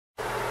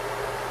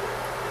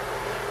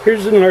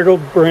Here's an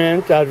ARNOLD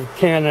BRANT out of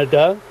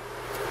Canada.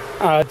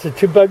 It's a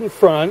 2-button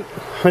front,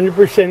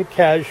 100%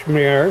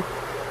 cashmere,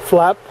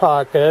 flat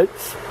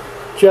pockets,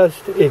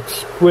 just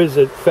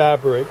exquisite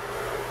fabric.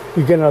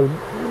 You're gonna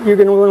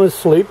want to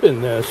sleep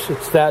in this.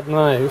 It's that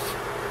nice.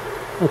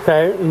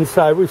 Okay,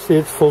 inside we see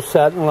it's full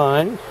satin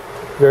line,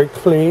 very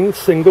clean,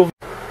 single.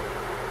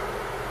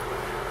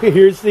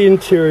 Here's the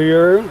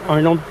interior,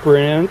 ARNOLD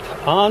BRANT,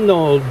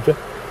 ARNOLD,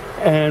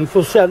 and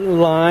full satin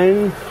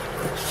line,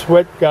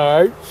 sweat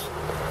guards.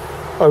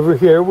 Over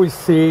here we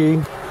see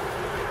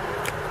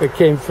it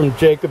came from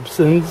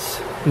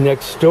Jacobson's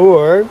next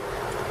door,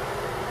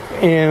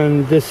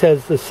 and this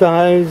has the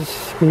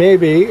size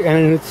maybe,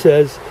 and it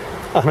says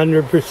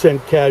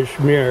 100%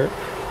 cashmere.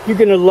 You're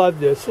gonna love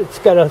this. It's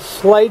got a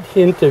slight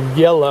hint of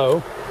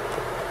yellow,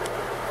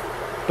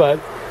 but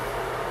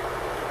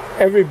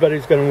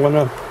everybody's gonna want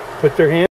to put their hand